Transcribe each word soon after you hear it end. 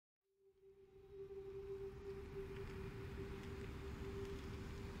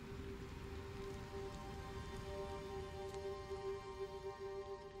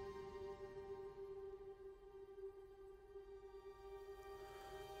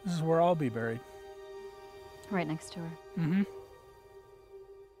This is where I'll be buried. Right next to her. Mm-hmm.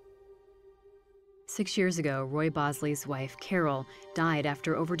 6 years ago, Roy Bosley's wife, Carol, died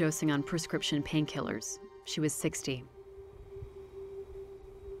after overdosing on prescription painkillers. She was 60.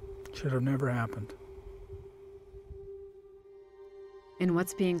 Should have never happened. In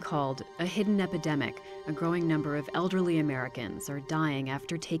what's being called a hidden epidemic, a growing number of elderly Americans are dying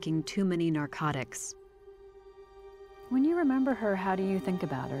after taking too many narcotics. When you remember her, how do you think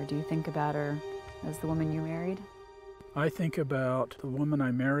about her? Do you think about her as the woman you married? I think about the woman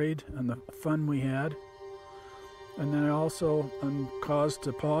I married and the fun we had. And then I also am caused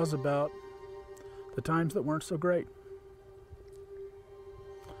to pause about the times that weren't so great.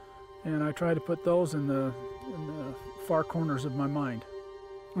 And I try to put those in the far corners of my mind.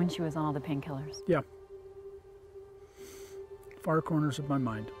 When she was on all the painkillers? Yeah. Far corners of my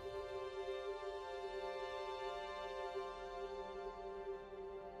mind.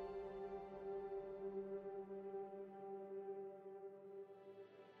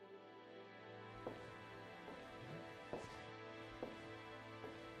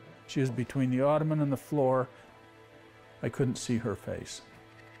 She was between the ottoman and the floor. I couldn't see her face.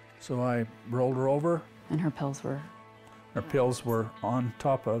 So I rolled her over. And her pills were? Her pills were on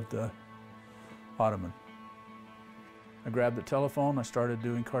top of the ottoman. I grabbed the telephone, I started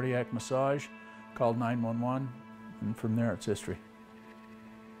doing cardiac massage, called 911, and from there it's history.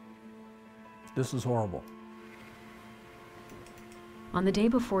 This was horrible. On the day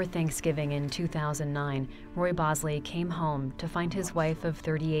before Thanksgiving in 2009, Roy Bosley came home to find his wife of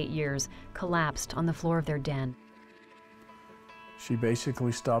 38 years collapsed on the floor of their den. She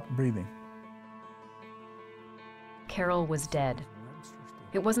basically stopped breathing. Carol was dead.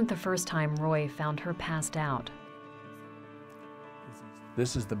 It wasn't the first time Roy found her passed out.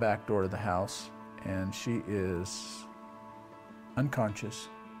 This is the back door of the house, and she is unconscious,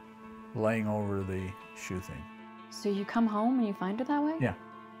 laying over the shoe thing. So you come home and you find her that way? Yeah.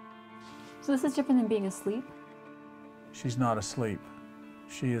 So this is different than being asleep? She's not asleep.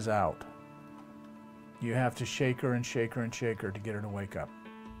 She is out. You have to shake her and shake her and shake her to get her to wake up.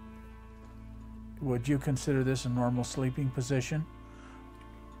 Would you consider this a normal sleeping position?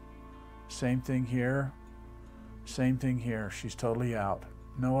 Same thing here. Same thing here. She's totally out.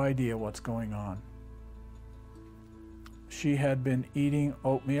 No idea what's going on. She had been eating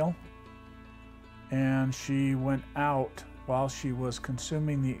oatmeal, and she went out while she was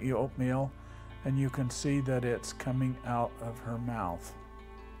consuming the oatmeal, and you can see that it's coming out of her mouth.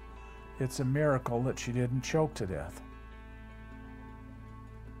 It's a miracle that she didn't choke to death.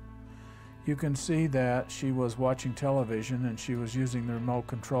 You can see that she was watching television and she was using the remote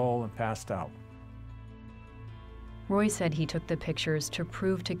control and passed out. Roy said he took the pictures to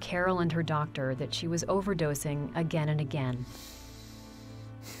prove to Carol and her doctor that she was overdosing again and again.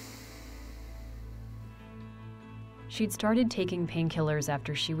 She'd started taking painkillers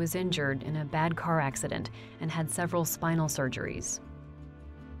after she was injured in a bad car accident and had several spinal surgeries.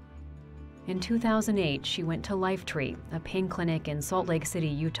 In 2008, she went to Lifetree, a pain clinic in Salt Lake City,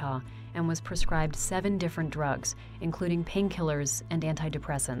 Utah, and was prescribed 7 different drugs, including painkillers and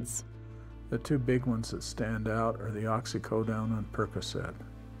antidepressants. The 2 big ones that stand out are the oxycodone and Percocet.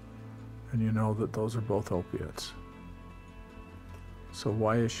 And you know that those are both opiates. So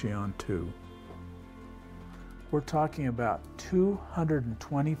why is she on 2? We're talking about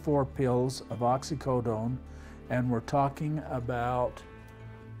 224 pills of oxycodone, and we're talking about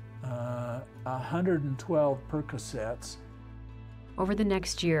 112 Percocets. Over the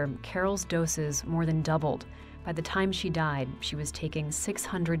next year, Carol's doses more than doubled. By the time she died, she was taking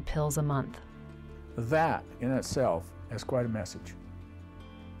 600 pills a month. That in itself is quite a message.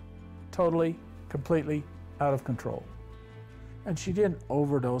 Totally, completely out of control. And she didn't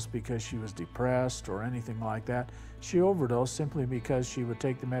overdose because she was depressed or anything like that. She overdosed simply because she would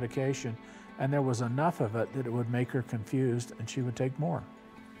take the medication, and there was enough of it that it would make her confused, and she would take more.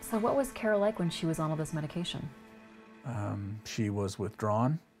 So what was Carol like when she was on all this medication? She was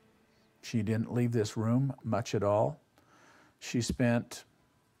withdrawn. She didn't leave this room much at all. She spent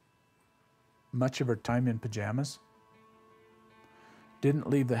much of her time in pajamas. Didn't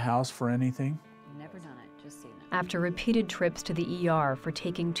leave the house for anything. Never done it, just seen it. After repeated trips to the ER for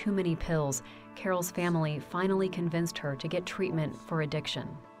taking too many pills, Carol's family finally convinced her to get treatment for addiction.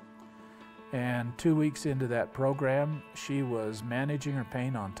 And 2 weeks into that program, she was managing her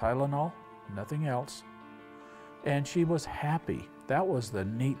pain on Tylenol, nothing else. And she was happy. That was the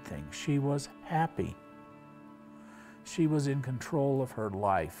neat thing. She was happy. She was in control of her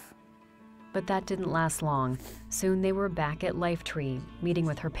life. But that didn't last long. Soon they were back at Lifetree, meeting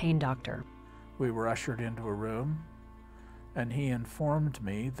with her pain doctor. We were ushered into a room, And he informed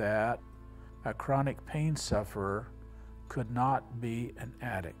me that a chronic pain sufferer could not be an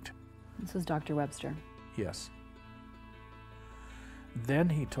addict. This was Dr. Webster. Yes. Then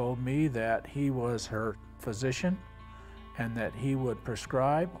he told me that he was her physician and that he would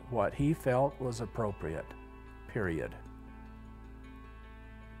prescribe what he felt was appropriate, period.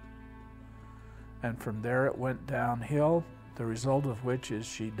 And from there it went downhill, the result of which is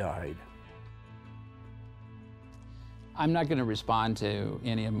she died. I'm not going to respond to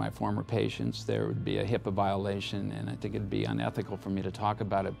any of my former patients. There would be a HIPAA violation, and I think it'd be unethical for me to talk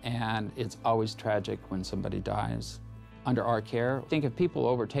about it. And it's always tragic when somebody dies under our care. I think if people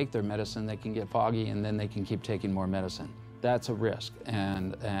overtake their medicine, they can get foggy, and then they can keep taking more medicine. That's a risk,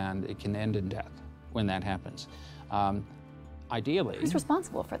 and it can end in death when that happens. Ideally, who's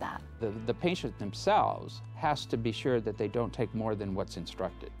responsible for that? The patient themselves has to be sure that they don't take more than what's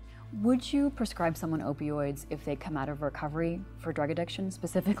instructed. Would you prescribe someone opioids if they come out of recovery for drug addiction,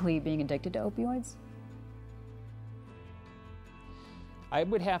 specifically being addicted to opioids? I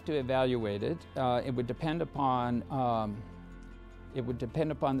would have to evaluate it. It would depend upon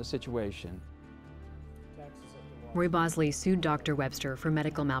the situation. Roy Bosley sued Dr. Webster for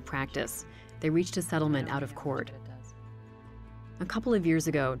medical malpractice. They reached a settlement out of court. A couple of years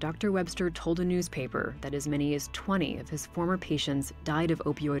ago, Dr. Webster told a newspaper that as many as 20 of his former patients died of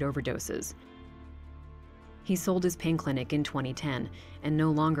opioid overdoses. He sold his pain clinic in 2010 and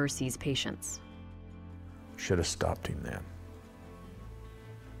no longer sees patients. Should have stopped him then.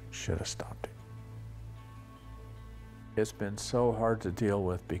 Should have stopped him. It's been so hard to deal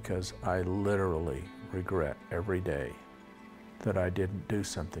with because I literally regret every day that I didn't do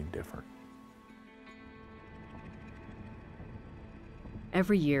something different.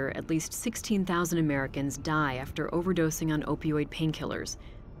 Every year, at least 16,000 Americans die after overdosing on opioid painkillers,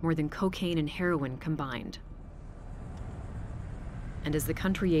 more than cocaine and heroin combined. And as the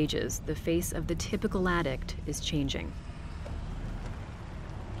country ages, the face of the typical addict is changing.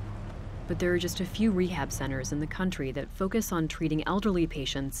 But there are just a few rehab centers in the country that focus on treating elderly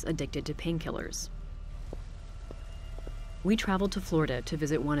patients addicted to painkillers. We traveled to Florida to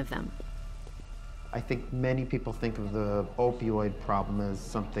visit one of them. I think many people think of the opioid problem as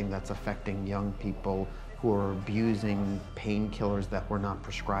something that's affecting young people who are abusing painkillers that were not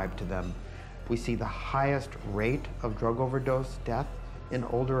prescribed to them. We see the highest rate of drug overdose death in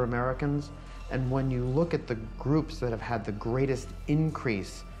older Americans, and when you look at the groups that have had the greatest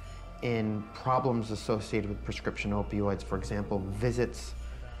increase in problems associated with prescription opioids, for example, visits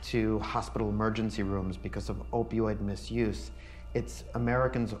to hospital emergency rooms because of opioid misuse, it's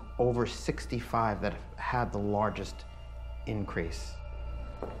Americans over 65 that have had the largest increase.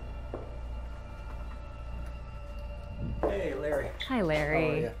 Hey, Larry. Hi, Larry. How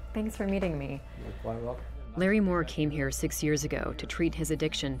are you? Thanks for meeting me. You're quite welcome. Larry Moore came here 6 years ago to treat his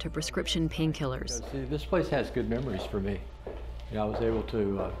addiction to prescription painkillers. See, this place has good memories for me. You know, I was able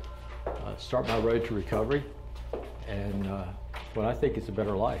to start my road to recovery and what I think is a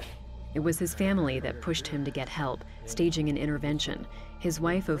better life. It was his family that pushed him to get help, staging an intervention. His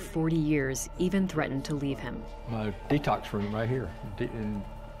wife of 40 years even threatened to leave him. My detox room right here. And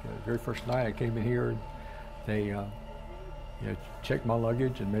the very first night I came in here, they checked my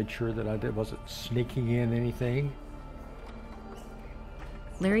luggage and made sure that I wasn't sneaking in anything.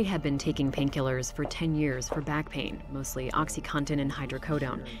 Larry had been taking painkillers for 10 years for back pain, mostly OxyContin and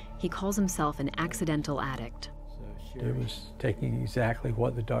hydrocodone. He calls himself an accidental addict. It was taking exactly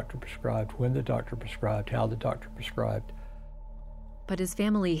what the doctor prescribed, when the doctor prescribed, how the doctor prescribed. But his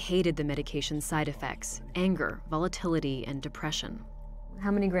family hated the medication's side effects: anger, volatility, and depression.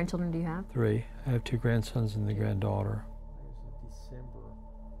 How many grandchildren do you have? 3. I have 2 grandsons and a granddaughter.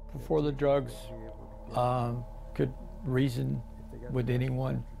 Before the drugs, could reason with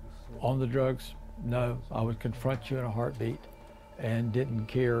anyone on the drugs? No, I would confront you in a heartbeat and didn't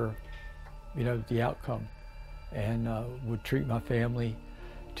care, the outcome. And would treat my family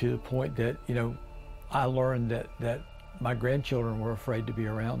to the point that, I learned that my grandchildren were afraid to be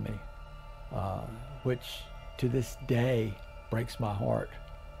around me, which to this day breaks my heart.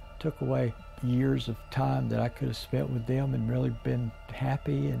 Took away years of time that I could have spent with them and really been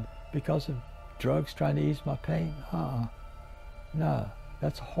happy, and because of drugs trying to ease my pain, no,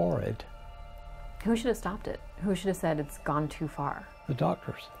 that's horrid. Who should have stopped it? Who should have said it's gone too far? The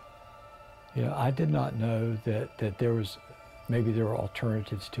doctors. I did not know that maybe there were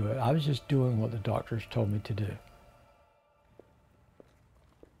alternatives to it. I was just doing what the doctors told me to do.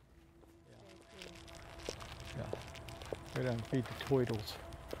 Yeah. Go down and feed the turtles.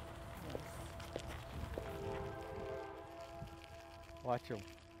 Watch them.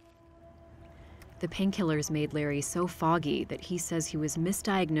 The painkillers made Larry so foggy that he says he was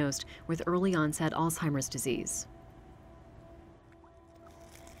misdiagnosed with early onset Alzheimer's disease.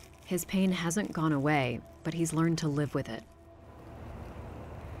 His pain hasn't gone away, but he's learned to live with it.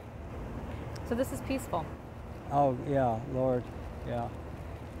 So this is peaceful. Oh, yeah, Lord, yeah.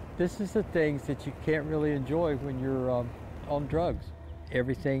 This is the things that you can't really enjoy when you're on drugs.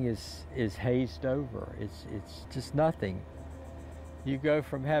 Everything is hazed over. It's just nothing. You go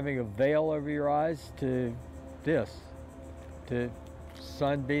from having a veil over your eyes to this, to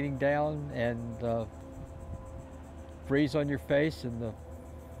sun beating down and breeze on your face and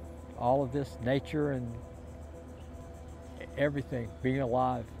all of this nature and everything, being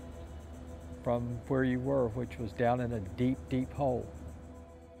alive from where you were, which was down in a deep, deep hole.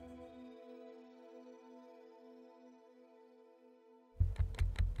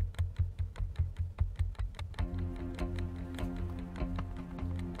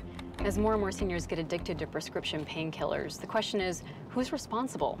 As more and more seniors get addicted to prescription painkillers, the question is, who's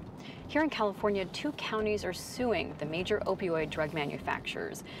responsible? Here in California, 2 counties are suing the major opioid drug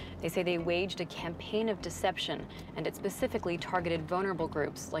manufacturers. They say they waged a campaign of deception, and it specifically targeted vulnerable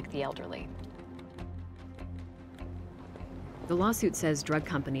groups like the elderly. The lawsuit says drug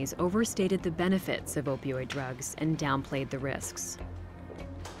companies overstated the benefits of opioid drugs and downplayed the risks,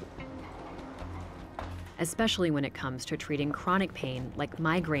 especially when it comes to treating chronic pain like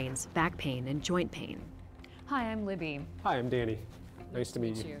migraines, back pain, and joint pain. Hi, I'm Libby. Hi, I'm Danny. Nice to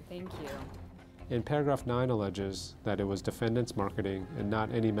meet you. Thank you. In paragraph 9 alleges that it was defendants' marketing and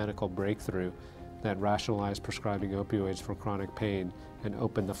not any medical breakthrough that rationalized prescribing opioids for chronic pain and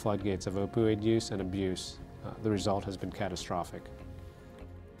opened the floodgates of opioid use and abuse. The result has been catastrophic.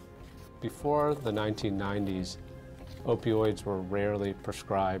 Before the 1990s, opioids were rarely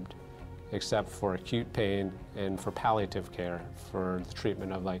prescribed except for acute pain and for palliative care for the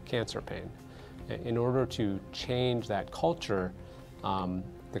treatment of like cancer pain. In order to change that culture,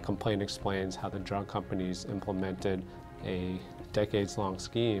 the complaint explains how the drug companies implemented a decades-long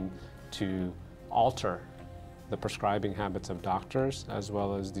scheme to alter the prescribing habits of doctors as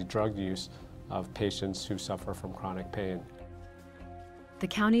well as the drug use of patients who suffer from chronic pain. The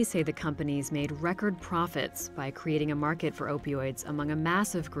counties say the companies made record profits by creating a market for opioids among a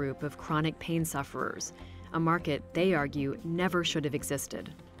massive group of chronic pain sufferers, a market they argue never should have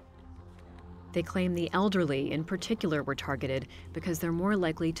existed. They claim the elderly in particular were targeted because they're more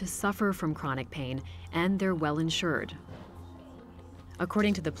likely to suffer from chronic pain and they're well insured.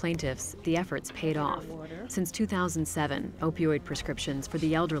 According to the plaintiffs, the efforts paid off. Since 2007, opioid prescriptions for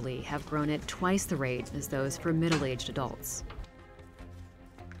the elderly have grown at twice the rate as those for middle-aged adults.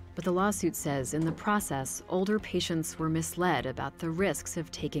 But the lawsuit says in the process, older patients were misled about the risks of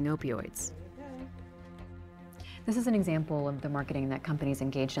taking opioids. This is an example of the marketing that companies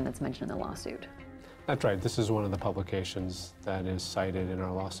engaged in that's mentioned in the lawsuit. That's right. This is one of the publications that is cited in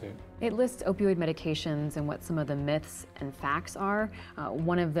our lawsuit. It lists opioid medications and what some of the myths and facts are.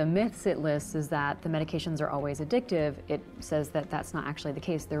 One of the myths it lists is that the medications are always addictive. It says that that's not actually the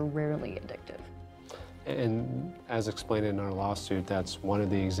case. They're rarely addictive. And as explained in our lawsuit, that's one of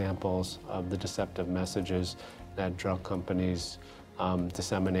the examples of the deceptive messages that drug companies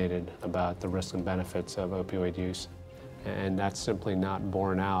disseminated about the risks and benefits of opioid use. And that's simply not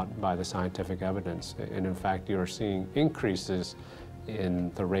borne out by the scientific evidence. And in fact, you are seeing increases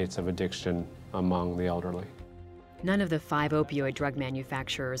in the rates of addiction among the elderly. None of the 5 opioid drug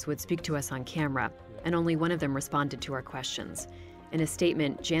manufacturers would speak to us on camera, and only one of them responded to our questions. In a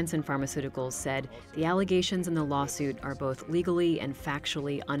statement, Janssen Pharmaceuticals said the allegations in the lawsuit are both legally and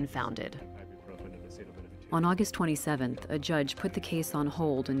factually unfounded. On August 27th, a judge put the case on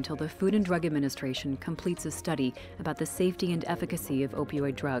hold until the Food and Drug Administration completes a study about the safety and efficacy of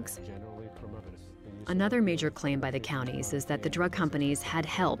opioid drugs. Another major claim by the counties is that the drug companies had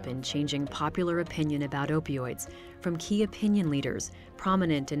help in changing popular opinion about opioids from key opinion leaders,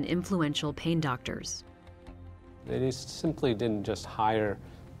 prominent and influential pain doctors. They simply didn't just hire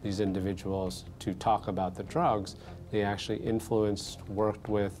these individuals to talk about the drugs. They actually influenced, worked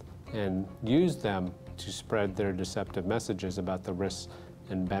with, and used them to spread their deceptive messages about the risks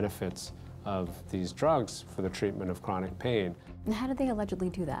and benefits of these drugs for the treatment of chronic pain. And how did they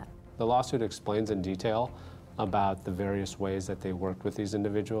allegedly do that? The lawsuit explains in detail about the various ways that they worked with these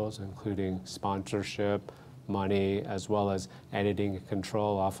individuals, including sponsorship, money, as well as editing and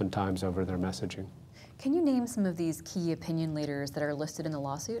control, oftentimes over their messaging. Can you name some of these key opinion leaders that are listed in the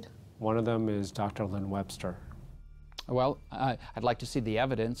lawsuit? One of them is Dr. Lynn Webster. Well, I'd like to see the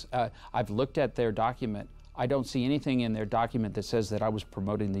evidence. I've looked at their document. I don't see anything in their document that says that I was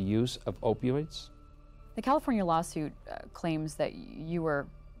promoting the use of opioids. The California lawsuit claims that you were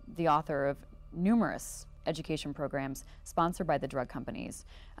the author of numerous education programs sponsored by the drug companies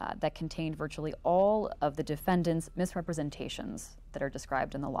that contained virtually all of the defendants' misrepresentations that are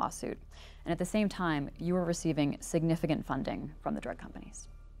described in the lawsuit. And at the same time, you were receiving significant funding from the drug companies.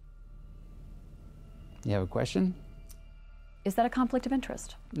 You have a question? Is that a conflict of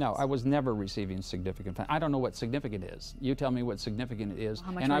interest? No, I was never receiving significant funding. I don't know what significant is. You tell me what significant is,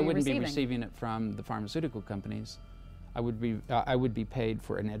 How much and were I you wouldn't receiving? be receiving it from the pharmaceutical companies. I would be paid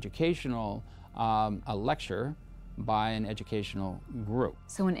for an educational a lecture by an educational group.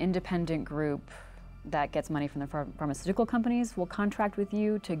 So an independent group that gets money from the pharmaceutical companies will contract with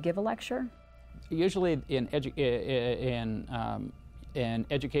you to give a lecture? Usually in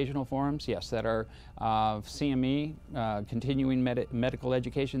educational forums, yes, that are CME, continuing medical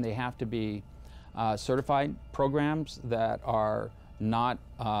education. They have to be certified programs that are not,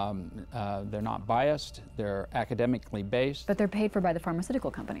 they're not biased, they're academically based. But they're paid for by the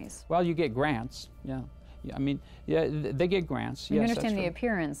pharmaceutical companies. Well, you get grants, yeah. I mean, yeah, they get grants. You yes, understand that's the true.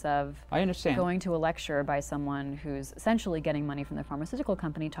 appearance of I understand. going to a lecture by someone who's essentially getting money from the pharmaceutical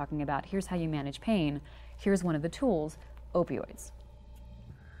company talking about here's how you manage pain, here's one of the tools, opioids.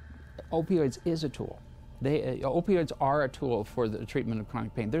 Opioids is a tool. Opioids are a tool for the treatment of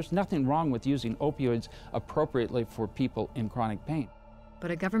chronic pain. There's nothing wrong with using opioids appropriately for people in chronic pain. But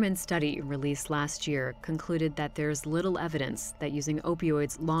a government study released last year concluded that there's little evidence that using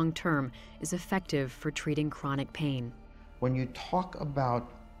opioids long-term is effective for treating chronic pain. When you talk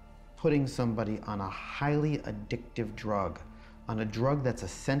about putting somebody on a highly addictive drug, on a drug that's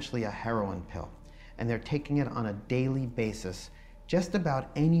essentially a heroin pill, and they're taking it on a daily basis, just about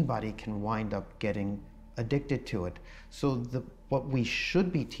anybody can wind up getting addicted to it. So what we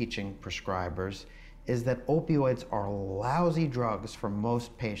should be teaching prescribers is that opioids are lousy drugs for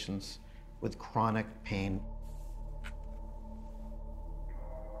most patients with chronic pain.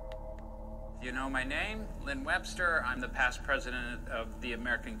 You know my name, Lynn Webster. I'm the past president of the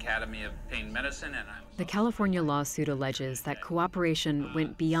American Academy of Pain Medicine, and I'm... The California lawsuit alleges that cooperation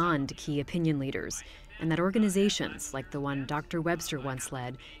went beyond key opinion leaders, and that organizations like the one Dr. Webster once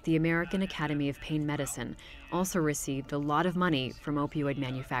led, the American Academy of Pain Medicine, also received a lot of money from opioid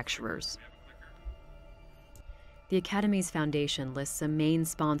manufacturers. The Academy's foundation lists a main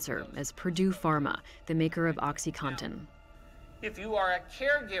sponsor as Purdue Pharma, the maker of OxyContin. If you are a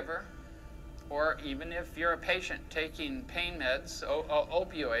caregiver, or even if you're a patient taking pain meds,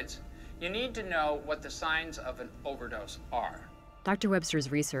 opioids, you need to know what the signs of an overdose are. Dr. Webster's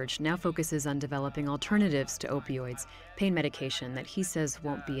research now focuses on developing alternatives to opioids, pain medication that he says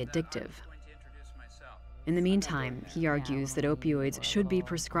won't be addictive. In the meantime, he argues that opioids should be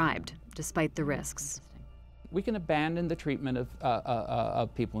prescribed, despite the risks. We can abandon the treatment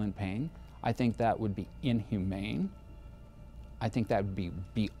of people in pain. I think that would be inhumane. I think that would be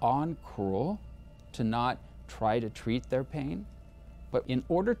beyond cruel to not try to treat their pain. But in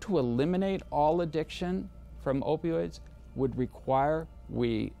order to eliminate all addiction from opioids would require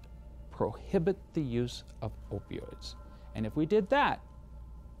we prohibit the use of opioids. And if we did that,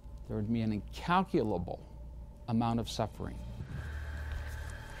 there would be an incalculable amount of suffering.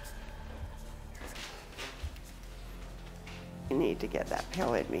 I need to get that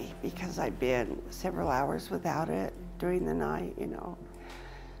pill in me because I've been several hours without it during the night, you know.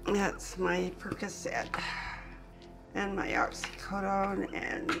 That's my Percocet and my oxycodone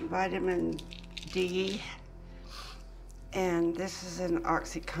and vitamin D. And this is an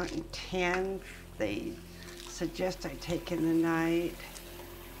OxyContin 10. They suggest I take in the night.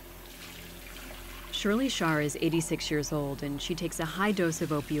 Shirley Shar is 86 years old, and she takes a high dose of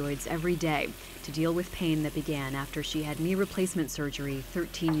opioids every day to deal with pain that began after she had knee replacement surgery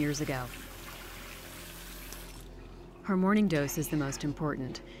 13 years ago. Her morning dose is the most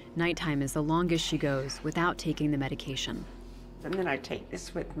important. Nighttime is the longest she goes without taking the medication. And then I take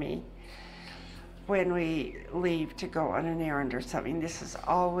this with me when we leave to go on an errand or something. This is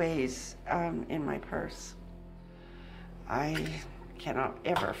always in my purse. I cannot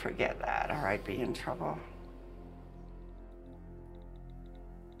ever forget that, or I'd be in trouble.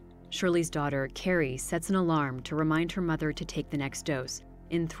 Shirley's daughter, Carrie, sets an alarm to remind her mother to take the next dose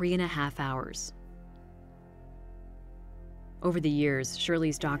in 3.5 hours. Over the years,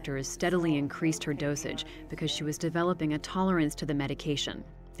 Shirley's doctor has steadily increased her dosage because she was developing a tolerance to the medication.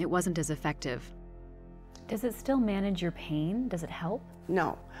 It wasn't as effective. Does it still manage your pain? Does it help?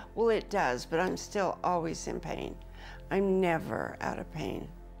 No. Well, it does, but I'm still always in pain. I'm never out of pain.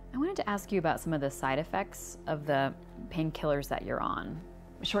 I wanted to ask you about some of the side effects of the painkillers that you're on.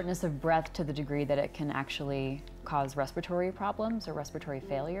 Shortness of breath to the degree that it can actually cause respiratory problems or respiratory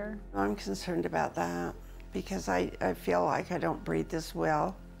failure. I'm concerned about that because I feel like I don't breathe as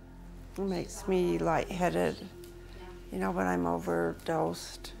well. It makes me lightheaded, you know, when I'm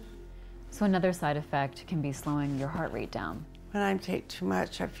overdosed. So another side effect can be slowing your heart rate down. When I take too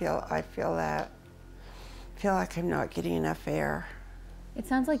much, I feel like I'm not getting enough air. It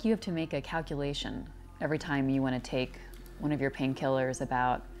sounds like you have to make a calculation every time you want to take one of your painkillers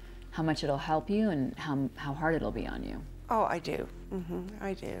about how much it'll help you and how hard it'll be on you. Oh, I do.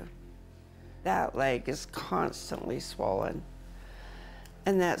 I do. That leg is constantly swollen.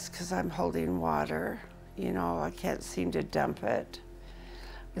 And that's because I'm holding water. You know, I can't seem to dump it.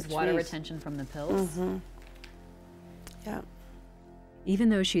 Is water retention from the pills? Yeah. Even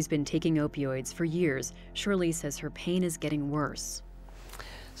though she's been taking opioids for years, Shirley says her pain is getting worse.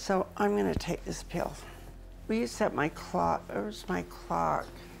 So I'm going to take this pill. Will you set my clock? Where's my clock?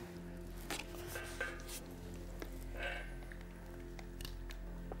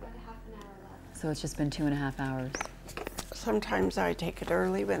 So it's just been 2.5 hours. Sometimes I take it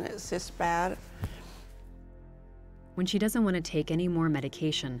early when it's this bad. When she doesn't want to take any more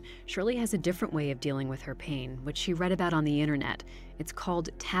medication, Shirley has a different way of dealing with her pain, which she read about on the internet. It's called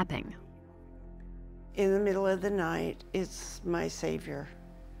tapping. In the middle of the night, it's my savior.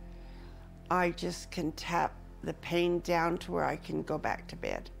 I just can tap the pain down to where I can go back to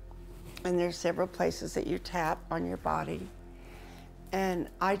bed. And there's several places that you tap on your body. And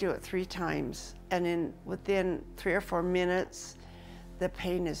I do it 3 times. And within 3 or 4 minutes, the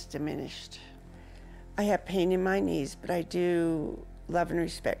pain is diminished. I have pain in my knees, but I do love and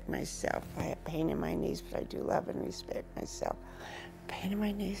respect myself. I have pain in my knees, but I do love and respect myself. Pain in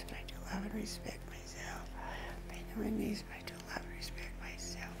my knees, but I do love and respect myself. Pain in my knees, but I do love and respect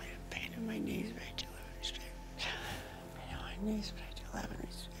myself. Pain in my knees, but I do love and respect myself. Pain in my knees, but I do love and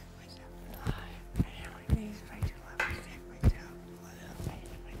respect myself. Pain in my knees, but I do love and respect myself. Pain in my knees, I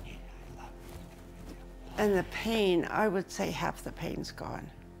love and respect myself. And the pain, I would say half the pain's gone.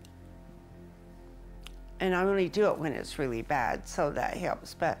 And I only do it when it's really bad, so that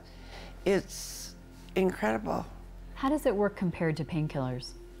helps, but it's incredible. How does it work compared to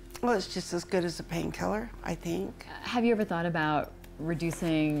painkillers? Well, it's just as good as a painkiller, I think. Have you ever thought about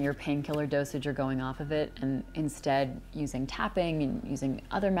reducing your painkiller dosage or going off of it and instead using tapping and using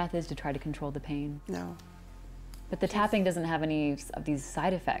other methods to try to control the pain? No. But the tapping doesn't have any of these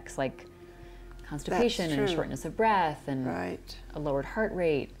side effects like constipation and shortness of breath and a lowered heart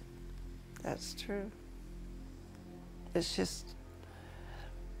rate. That's true. It's just,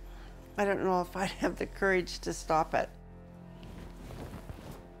 I don't know if I'd have the courage to stop it.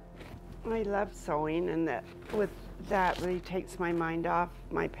 I love sewing, and that really takes my mind off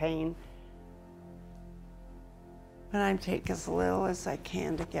my pain. But I take as little as I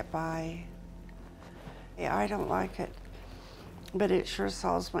can to get by. Yeah, I don't like it, but it sure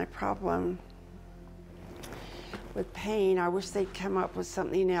solves my problem. With pain, I wish they'd come up with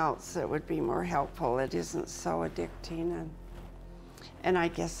something else that would be more helpful. It isn't so addicting, and I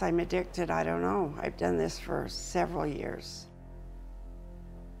guess I'm addicted, I don't know. I've done this for several years.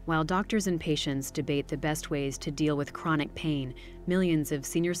 While doctors and patients debate the best ways to deal with chronic pain, millions of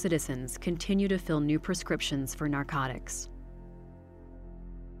senior citizens continue to fill new prescriptions for narcotics.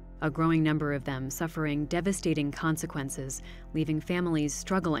 A growing number of them suffering devastating consequences, leaving families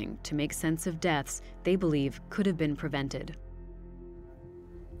struggling to make sense of deaths they believe could have been prevented.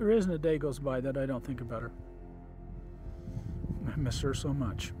 There isn't a day goes by that I don't think about her. I miss her so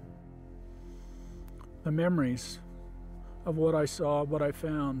much. The memories of what I saw, what I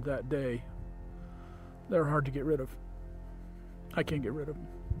found that day, they're hard to get rid of. I can't get rid of them.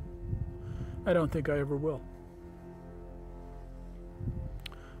 I don't think I ever will.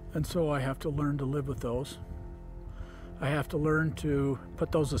 And so I have to learn to live with those. I have to learn to put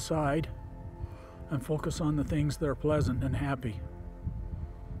those aside and focus on the things that are pleasant and happy,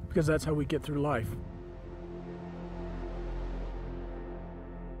 because that's how we get through life.